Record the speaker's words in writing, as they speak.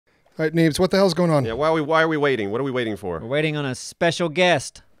All right, Neebs, what the hell's going on? Yeah, why are we waiting? What are we waiting for? We're waiting on a special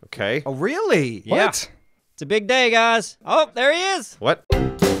guest. Okay. Oh, really? Yeah. What? It's a big day, guys. Oh, there he is. What?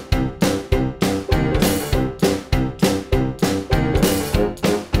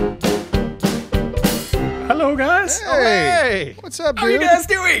 Hello, guys. Hey! What's up, How are dude? you guys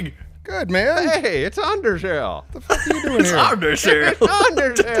doing? Good, man. Hey, it's AnderZEL. What are you doing here? AnderZEL.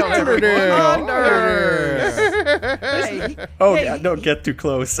 AnderZEL, everyone. Hey, Oh, hey, yeah, don't get too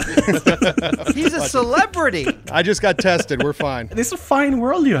close. he's a celebrity. I just got tested. We're fine. It's a fine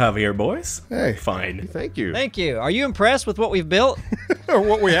world you have here, boys. Hey. Fine. Thank you. Thank you. Are you impressed with what we've built? Or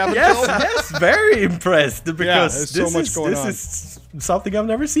what we haven't Yes, built? yes, very impressed because there's so this much is going on. This is something I've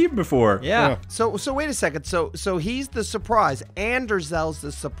never seen before. Yeah. So wait a second. So he's the surprise. AnderZEL's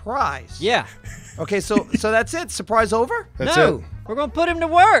the surprise. Yeah. Okay, so that's it. Surprise over? That's no, it. we're going to put him to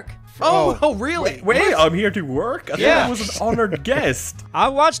work. Oh, really? Wait, I'm here to work? I Yeah. thought I was an honored guest. I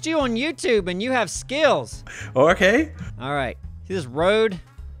watched you on YouTube and you have skills. Okay. All right. See this road?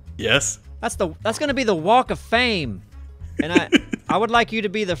 Yes. That's going to be the Walk of Fame. And I would like you to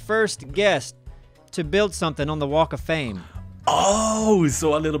be the first guest to build something on the Walk of Fame. Oh,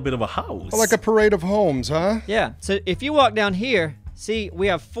 so a little bit of a house. Like a parade of homes, huh? Yeah. So if you walk down here, see, we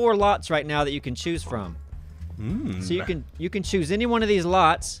have 4 lots right now that you can choose from. So you can choose any one of these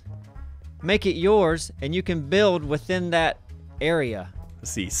lots, make it yours, and you can build within that area. Let's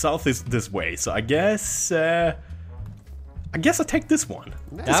see, south is this way, so I guess I take this one.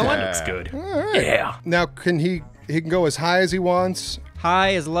 This one looks good. right. Yeah. Now, he can go as high as he wants?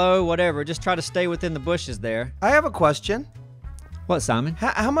 High as low, whatever. Just try to stay within the bushes there. I have a question. What, Simon?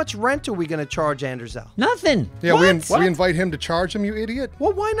 How much rent are we going to charge AnderZEL? Nothing. Yeah, What? we invite him to charge him, you idiot.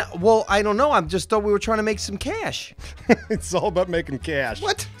 Well, why not? Well, I don't know. I just thought we were trying to make some cash. It's all about making cash.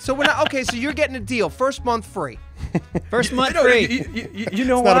 What? So we're not okay. So you're getting a deal. First month free. First month free. You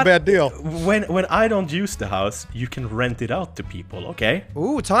know It's what? not a bad deal. When I don't use the house, you can rent it out to people, okay?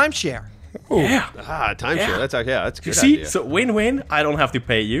 Ooh, timeshare. Yeah. Ah, timeshare. That's a good You see, idea. so win-win. I don't have to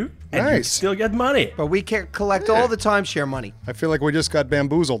pay you, and you Nice. still get money. But we can't collect all the timeshare money. I feel like we just got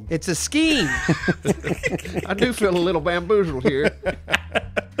bamboozled. It's a scheme. I do feel a little bamboozled here.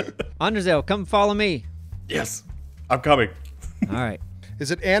 AnderZEL, come follow me. Yes, I'm coming. All right.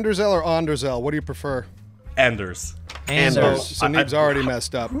 Is it AnderZEL or AnderZEL? What do you prefer? Anders. Anders. So Neebs already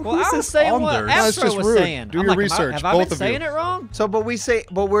messed up. Well, Who's I was this saying what Anders? No, it's Astro just was rude. saying. Do I'm your like, research, have I both been of you. saying it wrong? So, but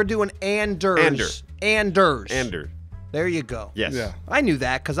we're doing Anders. Anders. Ander. There you go. Yes. Yeah. I knew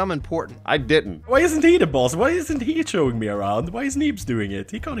that because I'm important. I didn't. Why isn't he the boss? Why isn't he showing me around? Why is Neebs doing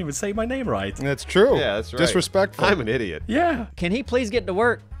it? He can't even say my name right. That's true. Yeah, that's right. Disrespectful. I'm an idiot. Yeah. Can he please get to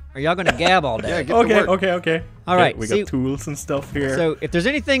work? Or y'all going to gab all day? Yeah, get to work. Okay. All right, We see- got tools and stuff here. So if there's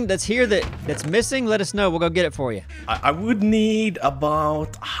anything that's here that's missing, let us know. We'll go get it for you. I would need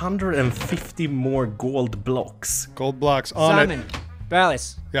about 150 more gold blocks. Gold blocks on Simon, it.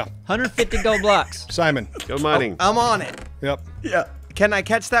 Ballas, Yeah. 150 gold blocks. Simon. Go mining. I'm on it. Yep. Yeah. Can I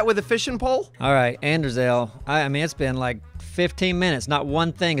catch that with a fishing pole? All right, AnderZEL. I mean, it's been like 15 minutes. Not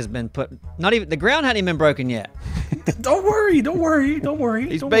one thing has been put. Not even the ground hadn't even been broken yet. Don't worry. He's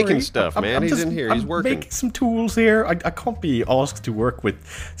don't baking worry. stuff, man. He's in here. He's working. I'm making some tools here. I can't be asked to work with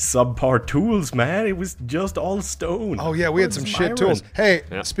subpar tools, man. It was just all stone. Oh yeah, we had some shit tools. Hey,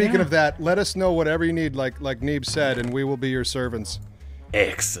 speaking Yeah. of that, let us know whatever you need, like Neebs said, and we will be your servants.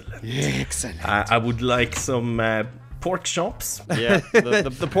 Excellent. Excellent. I would like some pork chops. Yeah,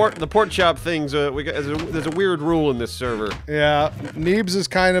 the pork chop things. There's a weird rule in this server. Yeah, Neebs is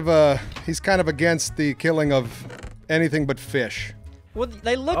he's kind of against the killing of anything but fish. Well,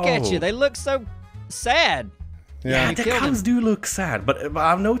 they look at you. Oh. They look so sad. Yeah. You The killed cows him. do look sad, but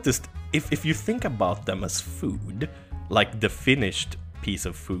I've noticed if you think about them as food, like the finished piece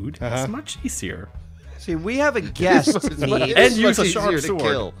of food, it's much easier. See, we have a guest. Neebs. And use much a sharp easier to sword.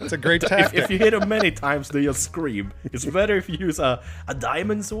 kill. It's a great If tactic. you hit them many times, they'll scream. It's better if you use a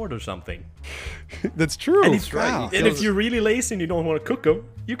diamond sword or something. That's true. And if, Wow. and if you're really lazy and you don't want to cook them,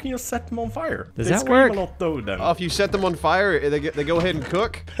 you can just set them on fire. Does they that scream work? a lot though then. Oh, if you set them on fire, they go ahead and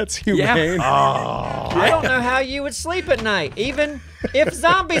cook. That's humane. I don't know how you would sleep at night, even if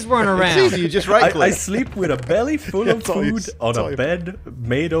zombies weren't It's around. easy. You just right I click. sleep with a belly full of That's all you- food on that's all a you- bed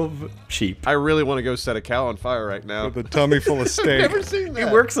made of sheep. I really want to go set a cow on fire right now. With a tummy full of steak. Never seen that.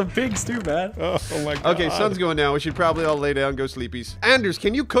 It works on pigs too, man. Oh my god. Okay, sun's going down. We should probably all lay down, go sleepies. Anders,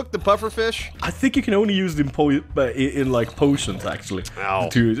 can you cook the puffer fish? I think you can only use them in like potions actually. Ow.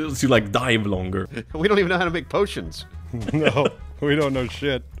 To like dive longer. We don't even know how to make potions. No, we don't know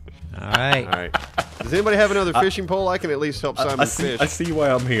shit. All right. All right. Does anybody have another fishing pole? I can at least help Simon fish. I see why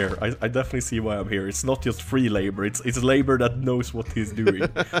I'm here. I definitely see why I'm here. It's not just free labor. It's labor that knows what he's doing.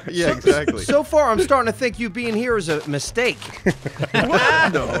 Yeah, exactly. So far, I'm starting to think you being here is a mistake.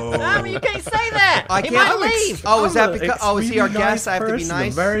 No. Simon, you can't say that. I He can't might leave. Oh, is that I'm a because? Oh, is he our extremely guest? I have to be person.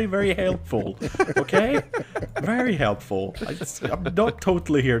 nice. Very, very helpful. Okay, very helpful. I'm not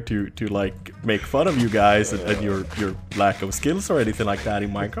totally here to like make fun of you guys and your lack of skills or anything like that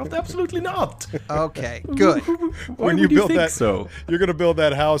in Minecraft. Absolutely not. Okay, good. Why When you would build think that, so? you're gonna build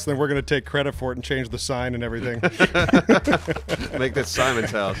that house, then we're gonna take credit for it and change the sign and everything. Make this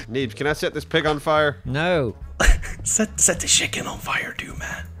Simon's house. Neebs, can I set this pig on fire? No. Set the chicken on fire too,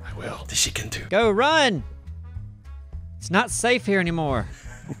 man. I will. The chicken too. Go run. It's not safe here anymore.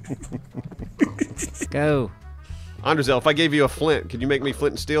 Go. AnderZEL, if I gave you a flint, could you make me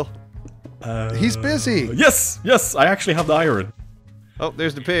flint and steel? He's busy. Yes, I actually have the iron. Oh,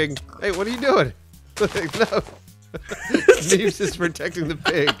 there's the pig. Hey, what are you doing? No. Neebs is protecting the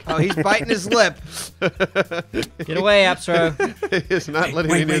pig. Oh, he's biting his lip. Get away, Apsro. He is not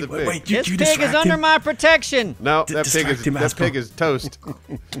letting me near the pig. Wait, This you pig is distract under him. my protection. No, Distract him, that Astro. pig is toast.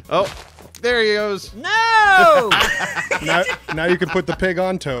 Oh, there he goes. No! Now you can put the pig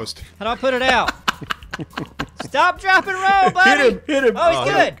on toast. How do I put it out? Stop, drop, and roll, buddy. Hit him. Oh,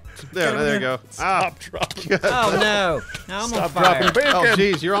 he's good. There you go. Stop dropping. Oh, no. Now I'm on Stop fire. dropping bacon. Oh,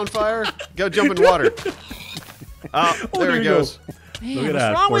 geez, you're on fire? Go jump in water. Oh, there there he you go. goes. Man, Look at what's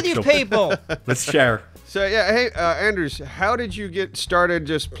that, wrong with you Portugal. people? Let's share. So, yeah, hey, Anders, how did you get started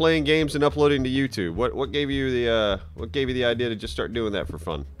just playing games and uploading to YouTube? What gave you the idea to just start doing that for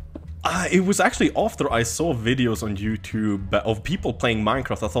fun? It was actually after I saw videos on YouTube of people playing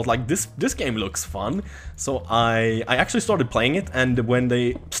Minecraft. I thought, like, this game looks fun. So I actually started playing it, and when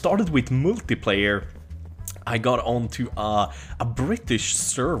they started with multiplayer, I got onto a British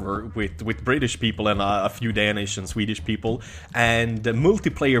server with British people and a few Danish and Swedish people, and the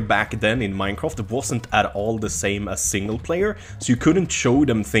multiplayer back then in Minecraft wasn't at all the same as single player, so you couldn't show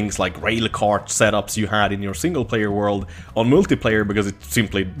them things like rail cart setups you had in your single player world on multiplayer because it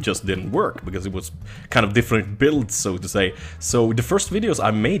simply just didn't work, because it was kind of different builds, so to say. So the first videos I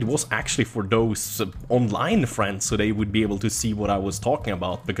made was actually for those online friends, so they would be able to see what I was talking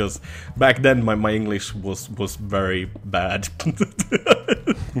about, because back then my English was very bad.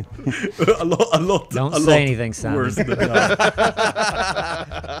 a lot. Don't a say lot anything, Simon. worse than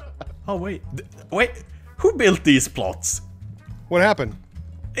that. Oh wait, who built these plots? What happened?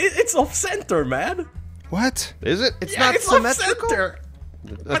 It's off center, man. What? Is it? It's Yeah, not it's symmetrical. off center.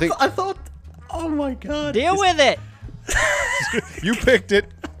 I think I thought. Oh my god. Deal with it. You picked it.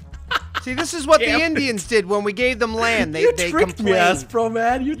 See, this is what Yeah. the Indians did when we gave them land. They You tricked me, complained. Aspro,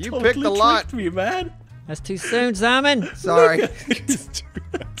 man. You totally picked a lot. tricked me, man. That's too soon, Simon. Sorry.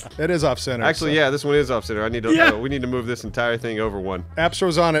 It is off center. actually, yeah, this one is off center. I need to. Yeah. We need to move this entire thing over one.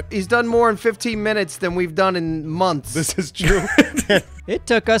 Apsro's on it. He's done more in 15 minutes than we've done in months. This is true. It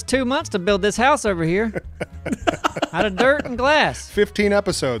took us 2 months to build this house over here. Out of dirt and glass. 15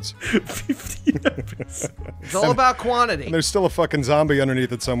 episodes. 15 episodes. It's all about quantity. And there's still a fucking zombie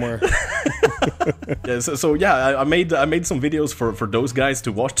underneath it somewhere. Yeah, so yeah, I made some videos for those guys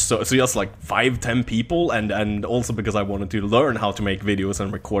to watch. So just like 5-10 people, and also because I wanted to learn how to make videos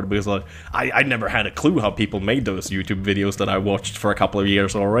and record, because I never had a clue how people made those YouTube videos that I watched for a couple of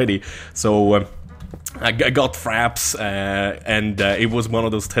years already. So I got Fraps, and it was one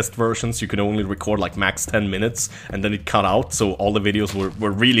of those test versions. You could only record like max 10 minutes, and then it cut out, so all the videos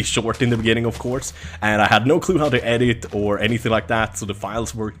were really short in the beginning, of course, and I had no clue how to edit or anything like that, so the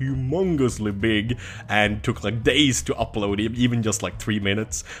files were humongously big and took like days to upload, even just like 3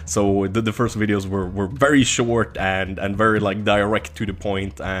 minutes. So the first videos were very short and very like direct to the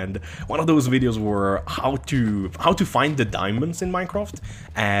point, and one of those videos were how to find the diamonds in Minecraft,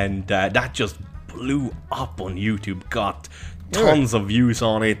 and that just blew up on YouTube, got tons of views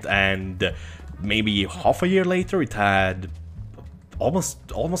on it, and maybe half a year later it had almost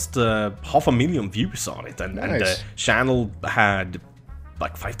 500,000 views on it, and the Nice. channel had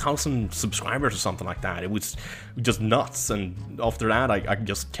like 5,000 subscribers or something like that. It was just nuts, and after that I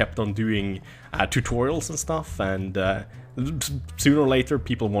just kept on doing tutorials and stuff, and sooner or later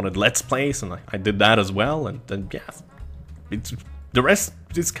people wanted Let's Plays, and I did that as well, and then yeah, it's the rest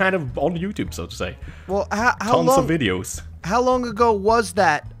is kind of on YouTube, so to say. Well, how Tons long? of videos. How long ago was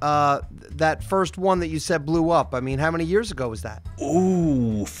that? That first one that you said blew up. I mean, how many years ago was that?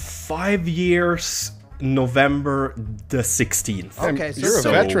 Ooh, 5 years, November the 16th. Okay, so You're a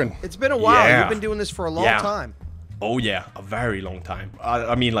so veteran. It's been a while. Yeah. You've been doing this for a long Yeah. time. Oh yeah, a very long time.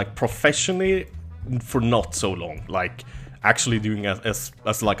 I mean, like professionally, for not so long. Like actually doing as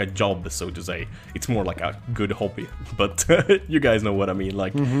like a job, so to say. It's more like a good hobby, but you guys know what I mean.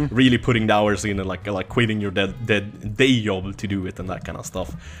 Like really putting the hours in and like quitting your dead day job to do it and that kind of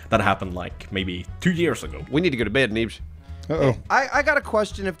stuff. That happened like maybe 2 years ago. We need to go to bed, Neebs. Uh-oh. I got a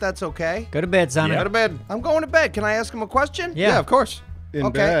question if that's okay. Go to bed, Simon. Go to bed. I'm going to bed. Can I ask him a question? Yeah. Of course. In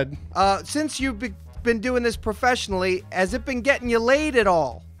bed. Since you've been doing this professionally, has it been getting you laid at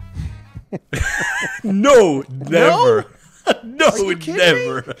all? No, never. No, Are you kidding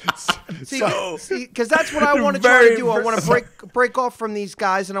never. me? See, because that's what I want to try to do. I want to break off from these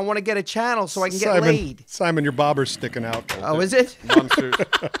guys, and I want to get a channel so I can get laid. Simon, your bobber's sticking out. Oh, is it? Monsters.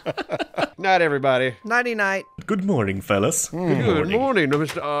 Not everybody. Nighty-night. Good morning, fellas. Good morning,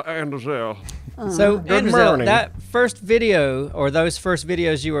 Mr. AnderZEL. So, Good AnderZEL, morning. that first video, or those first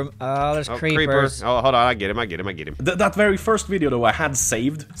videos you were... Oh, there's creepers. Oh, hold on. I get him. That very first video, though, I had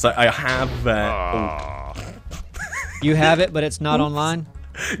saved. So I have... You have it, but it's not online?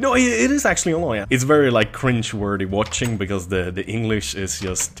 No, it is actually online. It's very, like, cringe-worthy watching because the English is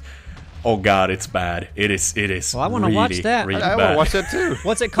just... Oh, God, it's bad. It is Well, I want to really, watch that. really I want bad. to watch that too.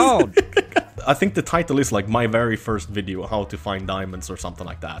 What's it called? I think the title is, like, my very first video, how to find diamonds or something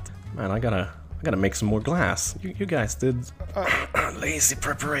like that. Man, I gotta make some more glass. You guys did lazy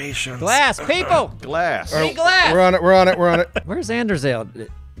preparations. Glass, people! Glass. Need glass! We're on it. Where's AnderZEL?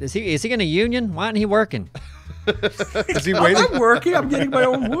 Is he in a union? Why isn't he working? Is he waiting? I'm working. I'm getting my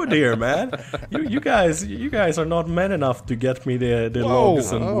own wood here, man. You guys are not men enough to get me the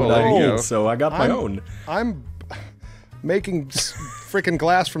logs and wood I whoa. need, so I got my own. I'm making freaking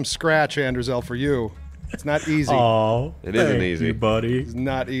glass from scratch, AnderZEL, for you. It's not easy. Oh, It isn't easy. you, buddy. It's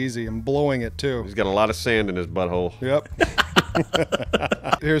not easy. I'm blowing it too. He's got a lot of sand in his butthole. Yep.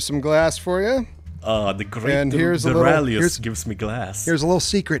 Here's some glass for you. The great And here's a little- Duralius gives me glass. Here's a little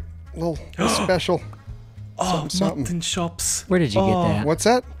secret, a little special. something. Molten shops. Where did you get that? What's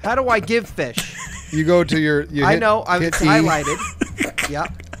that? How do I give fish? You go to your. You I hit- know. I've hit E. highlighted.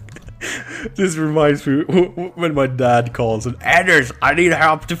 Yep. This reminds me when my dad calls and Anders, I need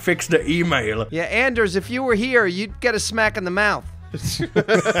help to fix the email. Yeah, Anders, if you were here, you'd get a smack in the mouth.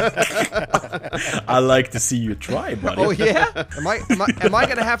 I like to see you try, buddy. Oh yeah? Am I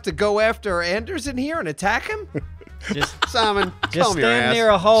gonna have to go after Anders in here and attack him? Just Simon, just comb your stand ass. near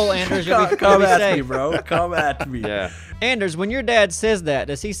a hole, Anders. You'll be, Come you'll be at me, safe. bro. Come at me. Yeah. Anders, when your dad says that,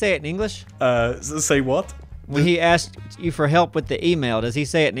 does he say it in English? Say what? When he asks you for help with the email, does he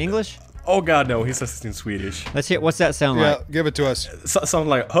say it in English? Oh god, no, he says it in Swedish. Let's hear. What's that sound Yeah, like? give it to us. Something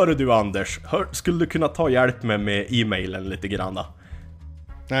like, hörru du Anders, skulle du kunna ta hjälp med e-mailen lite grann?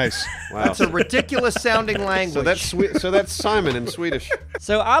 Nice. Wow. That's a ridiculous sounding language. So that's Simon in Swedish.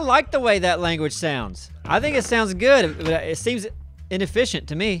 So I like the way that language sounds. I think it sounds good, but it seems inefficient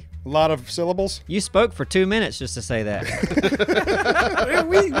to me. A lot of syllables. You spoke for 2 minutes just to say that.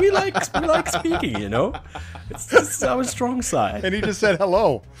 we like speaking, you know? It's our strong side. And he just said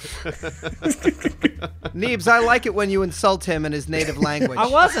hello. Neebs, I like it when you insult him in his native language. I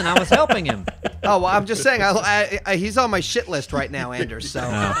wasn't. I was helping him. Oh, well, I'm just saying, he's on my shit list right now, Anders, so.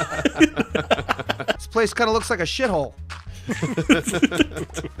 This place kind of looks like a shithole.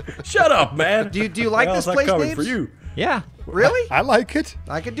 Shut up, man. Do you like How's this that place, coming Neebs? for you? Yeah. Really? I like it.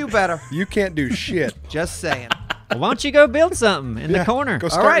 I could do better. You can't do shit. Just saying. Well, why don't you go build something in the corner? Go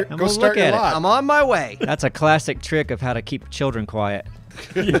All start, right, your, I'm go gonna start look your at it. lot. I'm on my way. That's a classic trick of how to keep children quiet.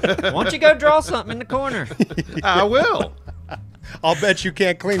 Why don't you go draw something in the corner? I will. I'll bet you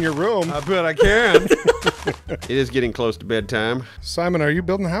can't clean your room. I bet I can. It is getting close to bedtime. Simon, are you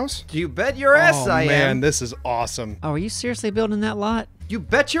building a house? You bet your ass Oh I man, am. this is awesome. Oh, are you seriously building that lot? You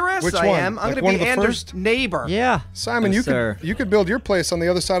bet your ass Which I one? am. I'm Like going one to be of the Anders' first? neighbor. Yeah. Simon, Yes, sir. you could build your place on the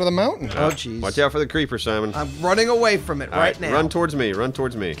other side of the mountain. Oh, jeez. Watch out for the creeper, Simon. I'm running away from it All right now. Run towards me. Run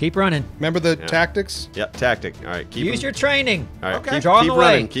towards me. Keep running. Remember the tactics? Yep, tactic. All right, keep Use him- your training. All right, Okay. keep, Draw 'em keep away.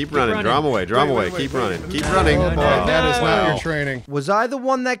 running. Keep Keep running. running. Draw 'em away. Draw 'em away. wait, Keep wait. running. Keep Oh running. boy, that is not Wow. your training. Was I the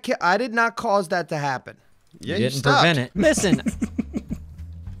one that I did not cause that to happen? Yeah, You you didn't stopped. prevent it. Listen,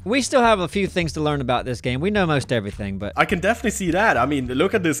 we still have a few things to learn about this game. We know most everything, but I can definitely see that. I mean,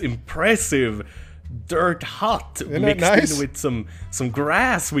 look at this impressive dirt hut Isn't that mixed nice? in with some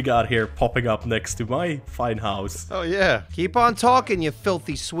grass we got here popping up next to my fine house. Oh yeah. Keep on talking, you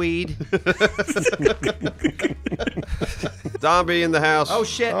filthy Swede. Zombie in the house. Oh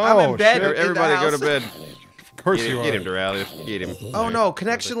shit, Oh, I'm in bed. shit. in the Everybody go house. to bed. Of course Get you him, are. get him, Duralius. Get him. Oh no,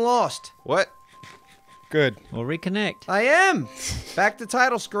 connection lost. What? Good. we'll reconnect. I am. Back to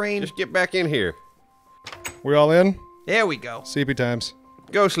title screen. Just get back in here. We all in? There we go. CP times.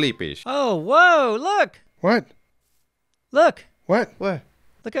 Go sleepies. Oh, whoa, look. What? Look. What? What?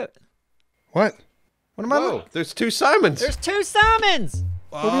 Look at What? What am I? Whoa, there's 2 Simons. There's 2 Simons.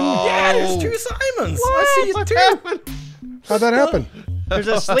 Yeah, there's 2 Simons. What? I see it What too. happened? How'd that happen? There's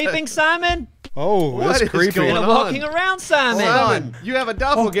a sleeping Simon Oh, What that's is creepy. going and a on? walking around Simon. Simon, you have a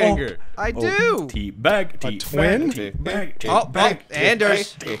doppelganger. I do. Teabag, twin? teabag, Oh, teabag,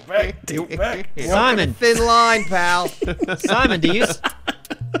 Anders. teabag. Simon, Thin line, pal. Simon,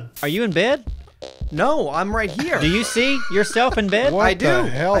 are you in bed? No, I'm right here. Do you see yourself in bed? What I do. the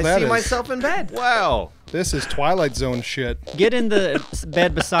hell I that see is? myself in bed. Wow. This is Twilight Zone shit. Get in the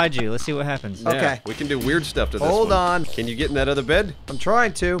bed beside you. Let's see what happens. Okay. Yeah, we can do weird stuff to this Hold one. on. Can you get in that other bed? I'm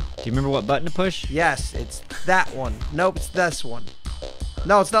trying to. Do you remember what button to push? Yes, it's that one. Nope, it's this one.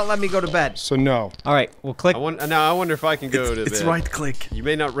 No, it's not letting me go to bed. So no. All right, we'll click. Now I wonder if I can go to It's bed. right click. You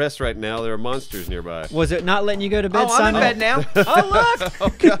may not rest right now. There are monsters nearby. Was it not letting you go to bed, Oh, I'm Simon? in bed now. Oh,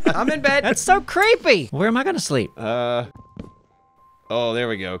 look! I'm in bed. That's so creepy. Where am I gonna sleep? Oh, there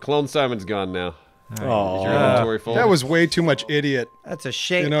we go. Clone Simon's gone now. Is your Oh, inventory full? That was way too much idiot. That's a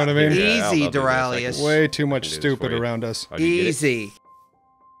shame. You know what I mean? Yeah, I'll Easy, do this. Duralius. Way too much do this stupid for you. around us. How'd you get it? Easy.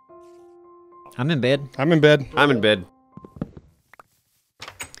 I'm in bed. I'm in bed. I'm in bed.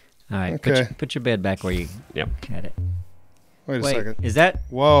 All right, Okay. put your bed back where you Yep. had it. Wait a Wait, second. is that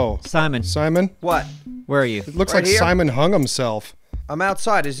Whoa. Simon? Simon? What? Where are you? It looks Right like here? Simon hung himself. I'm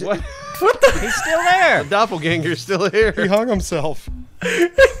outside. Is it? What? He's still there. Doppelganger's still here. He hung himself.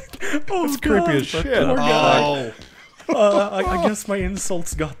 oh, It's creepy as shit. Poor guy. Oh. I guess my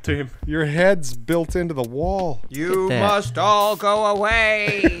insults got to him. Your head's built into the wall. You that. must all go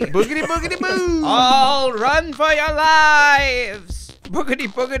away. Boogity boogity boo. All run for your lives. Boogity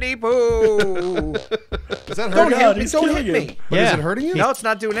boogity boo. Is that Don't hurting hit you? me. he's Don't killing hit you. me. But Yeah. is it hurting you? No, it's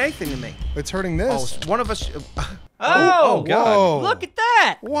not doing anything to me. It's hurting Oh, this. one of us. Oh, God. Whoa. look at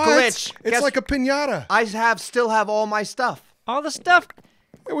that! What? Glitch. It's Guess- like a pinata. I still have all my stuff. All the stuff.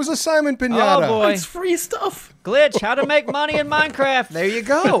 It was a Simon pinata. Oh boy, It's free stuff. glitch! How to make money in Minecraft? There you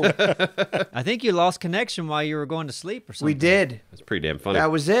go. I think you lost connection while you were going to sleep or something. We did. That's pretty damn funny.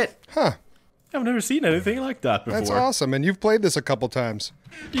 That was it. Huh. I've never seen anything like that before. That's awesome. And you've played this a couple times.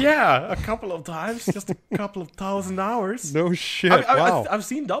 Yeah, a couple of times, just a couple of 1,000 hours. No shit. I, Wow. I've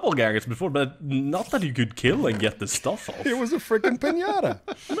seen doppelgangers before, but not that you could kill and get the stuff off. It was a freaking pinata.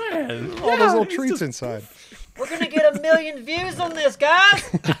 Man, All those little treats inside. We're gonna get 1 million views on this, guys.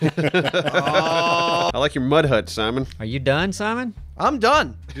 I like your mud hut, Simon. Are you done, Simon? I'm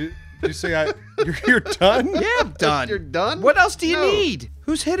done. Did you say you're done? Yeah, I'm done. You're done? What else do you No. need?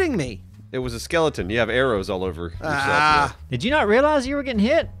 Who's hitting me? It was a skeleton. You have arrows all over yourself. Ah. Did you not realize you were getting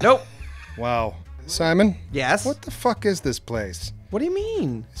hit? Nope. Wow. Simon, Yes. what the fuck is this place? What do you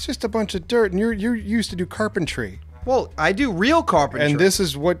mean? It's just a bunch of dirt, and you used to do carpentry. Well, I do real carpentry. And this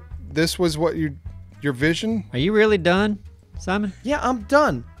was what your vision? Are you really done, Simon? Yeah, I'm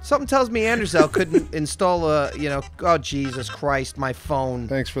done. Something tells me AnderZEL couldn't install oh Jesus Christ, my phone.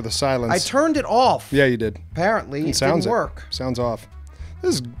 Thanks for the silence. I turned it off. Yeah, you did. Apparently, it Sounds didn't work. Sounds off.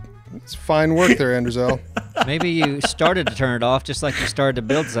 It's fine work there, AnderZEL. Maybe you started to turn it off just like you started to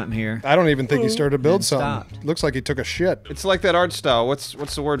build something here. I don't even think he started to build And something. stopped. Looks like he took a shit. It's like that art style. What's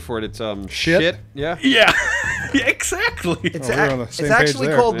the word for it? It's Shit? Yeah. yeah, yeah, exactly. It's, Oh, we're on the same it's page actually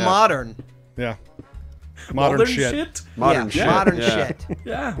there. called Yeah. modern. Yeah. Modern shit. Modern yeah, shit. modern Yeah. shit.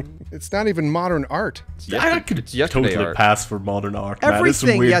 Yeah, It's not even modern art. I could it's yesterday totally art. pass for modern art. Man. There's some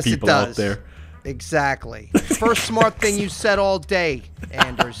Everything, weird yes, it people out does. there. Exactly. First smart thing you said all day,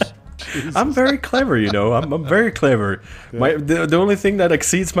 Anders. I'm very clever, you know. I'm very clever. The only thing that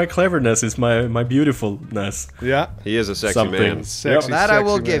exceeds my cleverness is my beautifulness. Yeah. He is a sexy Something. man. Sexy, That I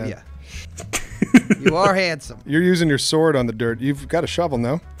will sexy give man. you. You are handsome. You're using your sword on the dirt. You've got a shovel,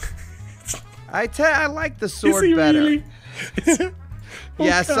 no? I like the Is sword he better. really?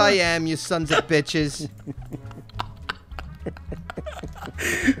 Yes, God. I am, you sons of bitches.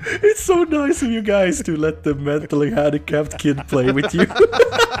 It's so nice of you guys to let the mentally handicapped kid play with you.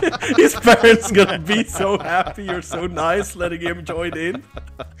 His parents gonna be so happy you're so nice letting him join in.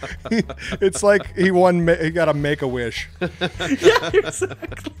 It's like he got a make-a-wish. Yeah,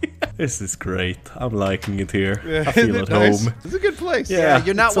 exactly. This is great. I'm liking it here. Yeah, I feel isn't at it nice? home. It's a good place. Yeah,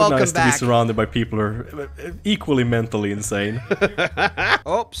 you're not it's so welcome nice back. to be surrounded by people who are equally mentally insane.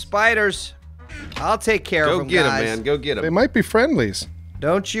 Oh, spiders. I'll take care of Go them, get him, guys. man. Go get They him. might be friendlies.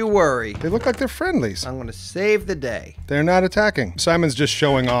 Don't you worry. They look like they're friendlies. I'm gonna save the day. They're not attacking. Simon's just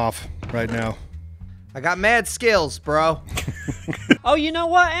showing off right now. I got mad skills, bro. Oh, you know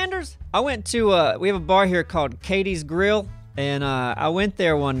what, Anders? I went to, we have a bar here called Katie's Grill, and I went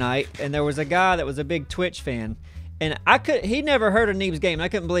there one night, and there was a guy that was a big Twitch fan, and he never heard of Neebs game, and I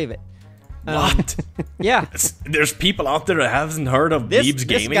couldn't believe it. What? Yeah. There's people out there that haven't heard of This Neebs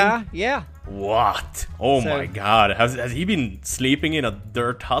Gaming? guy, yeah. What? Oh So- my God! Has he been sleeping in a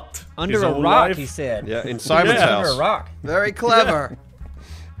dirt hut Under his a whole rock, life? he said. Yeah, in Simon's Yeah. Under a house. rock. Very clever.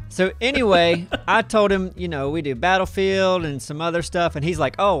 So anyway, I told him, you know, we do Battlefield and some other stuff, and he's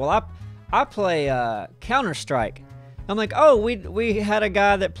like, "Oh, well, I play Counter-Strike." I'm like, "Oh, we had a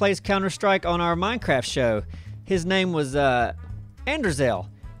guy that plays Counter-Strike on our Minecraft show. His name was AnderZEL,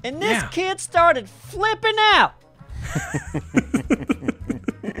 and this Yeah. kid started flipping out.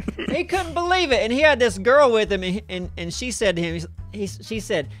 He couldn't believe it, and he had this girl with him, and she said to him, she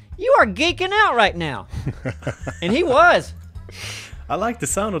said, 'You are geeking out right now,' and he was." I like the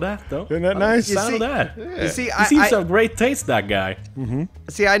sound of that, though. Isn't that I like nice? the sound of that. You see, He seems to have great taste, that guy.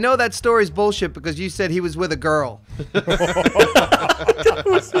 see, I know that story's bullshit because you said he was with a girl. I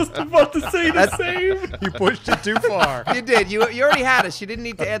was just about to say the same. You pushed it too far. You did. You already had us. You didn't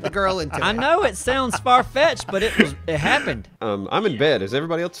need to add the girl into it. I know it sounds far-fetched, but it happened. I'm in bed. Is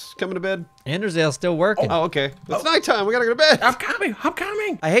everybody else coming to bed? AnderZEL's still working. Oh, okay. It's nighttime. We gotta go to bed. I'm coming. I'm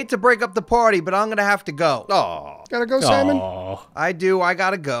coming. I hate to break up the party, but I'm gonna have to go. Oh, Gotta go, Simon. Aw. I do. I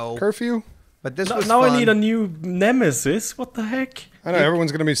gotta go. Curfew. But this Now, was now fun. I need a new nemesis. What the heck? I know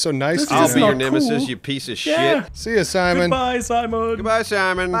everyone's gonna be so nice to I'll you. be now. your not nemesis, cool. you piece of Yeah. shit. See you, Simon. Goodbye, Simon. Goodbye,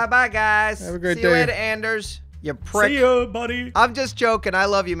 Simon. Bye-bye, guys. Have a great See you day. later, Anders. You prick. See ya, buddy. I'm just joking. I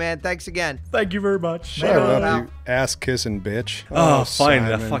love you, man. Thanks again. Thank you very much. Shut Bye. up, you ass-kissing bitch. Oh, fine.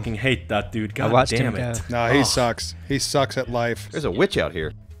 I Simon. fucking hate that dude. God watched damn him it. go. No, he sucks. He sucks at life. There's a witch out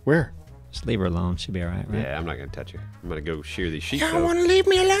here. Where? Just leave her alone. She'll be all right, right? Yeah, I'm not gonna touch her. I'm gonna go shear these sheep. You though. want to leave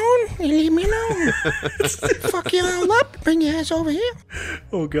me alone? You leave me alone. Fuck you all up. Bring your ass over here.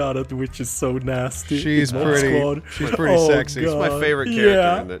 Oh god, that witch is so nasty. She's Mod pretty. Squad. She's pretty Oh, sexy. It's my God. favorite character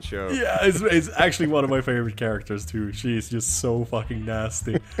Yeah. in that show. Yeah, it's actually one of my favorite characters too. She's just so fucking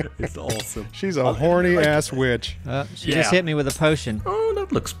nasty. It's awesome. She's a horny ass witch. She Yeah. just hit me with a potion. Oh,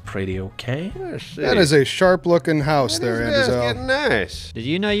 that looks pretty okay. That is a sharp-looking house there, It's AnderZEL. getting nice. Did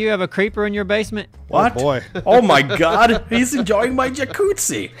you know you have a creeper in your basement? What? Oh boy, Oh my god, he's enjoying my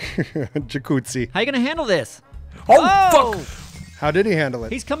jacuzzi. jacuzzi. How you gonna handle this? Oh, fuck! How did he handle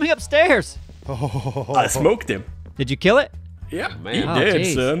it? He's coming upstairs. I smoked him. Did you kill it? Yeah, Man. he Oh, did,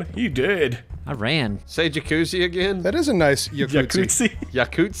 geez. son. He did. I ran. Say jacuzzi again. That is a nice jacuzzi.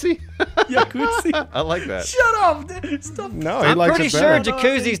 Jacuzzi. Jacuzzi? Jacuzzi. I like that. Shut up! dude. Stop. No, he I'm likes pretty it sure better.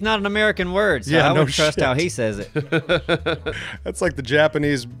 jacuzzi's not an American word, so Yeah, I no would trust shit. how he says it. That's like the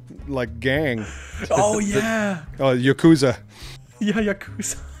Japanese, like, gang. Oh yeah. Oh, Yakuza. Yeah,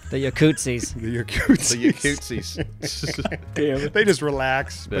 Yakuza. The Yakutzis. The Yakuza. The Yakutzis. Damn it. They just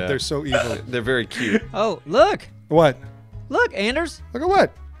relax, but Yeah. they're so evil. They're very cute. Oh, look. What? Look, Anders. Look at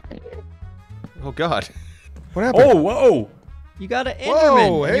what? Oh God. What happened? Oh, whoa. You got an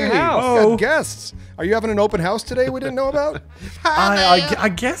Whoa, Enderman in hey, your house. we Oh. got guests. Are you having an open house today we didn't know about? I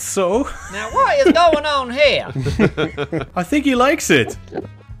guess so. Now, what is going on here? I think he likes it. He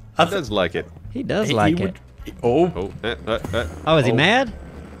does like it. He does He like would- it. Oh. Oh, Oh, is he mad?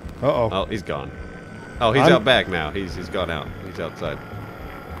 Uh-oh. oh, he's gone. Oh, he's I'm- out back now. He's gone out. He's outside.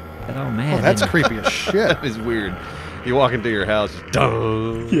 Oh, man. Oh, that's creepy as shit. That is weird. You walk into your house,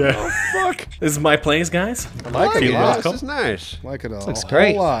 dun. Yeah. Oh fuck. This is my place, guys. I like it It a Feel lot. This welcome. is nice. Like it a Looks whole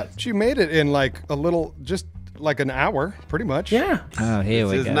great. lot. She made it in like a little, just like an hour, pretty much. Yeah. Oh, here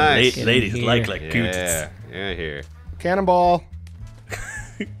we This is go. nice. Let's get in Ladies here. like cooties. Yeah. Yeah. Here. Cannonball.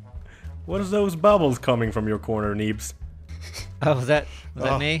 What is those bubbles coming from your corner, Neebs? Oh, was that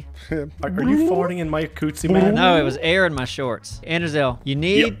me? Are you farting in my jacuzzi, man? No, it was air in my shorts. AnderZEL, you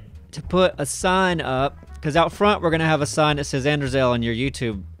need Yep. to put a sign up, because out front we're going to have a sign that says AnderZEL on your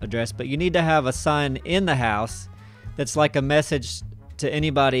YouTube address, but you need to have a sign in the house that's like a message to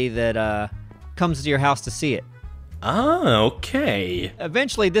anybody that comes to your house to see it. Ah, okay.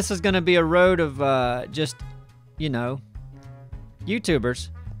 Eventually, this is going to be a road of just, you know, YouTubers.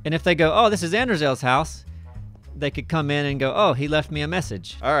 And if they go, oh, this is AnderZEL's house, they could come in and go, oh, he left me a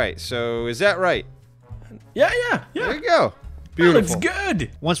message. All right. So is that right? Yeah. There you go. That looks Beautiful. good.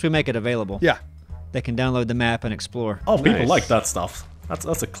 Once we make it available, Yeah. they can download the map and explore. Oh, people Nice. like that stuff.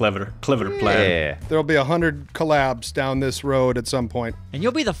 That's a clever plan. Yeah. There'll be 100 collabs down this road at some point. And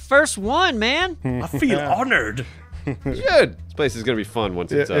you'll be the first one, man. I feel honored. Good. This place is gonna be fun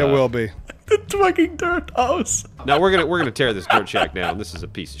once it's. It will be. The fucking dirt house. No, we're gonna tear this dirt shack down. This is a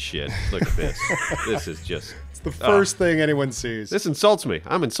piece of shit. Look at this. This is just. It's the first thing anyone sees. This insults me.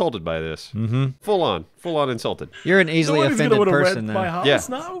 I'm insulted by this. Mm-hmm. Full on insulted. You're an easily Nobody's gonna offended wanna person, rent my though. house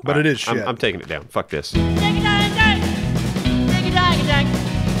Yeah. now. But it is I'm shit. taking it down. Fuck this. Take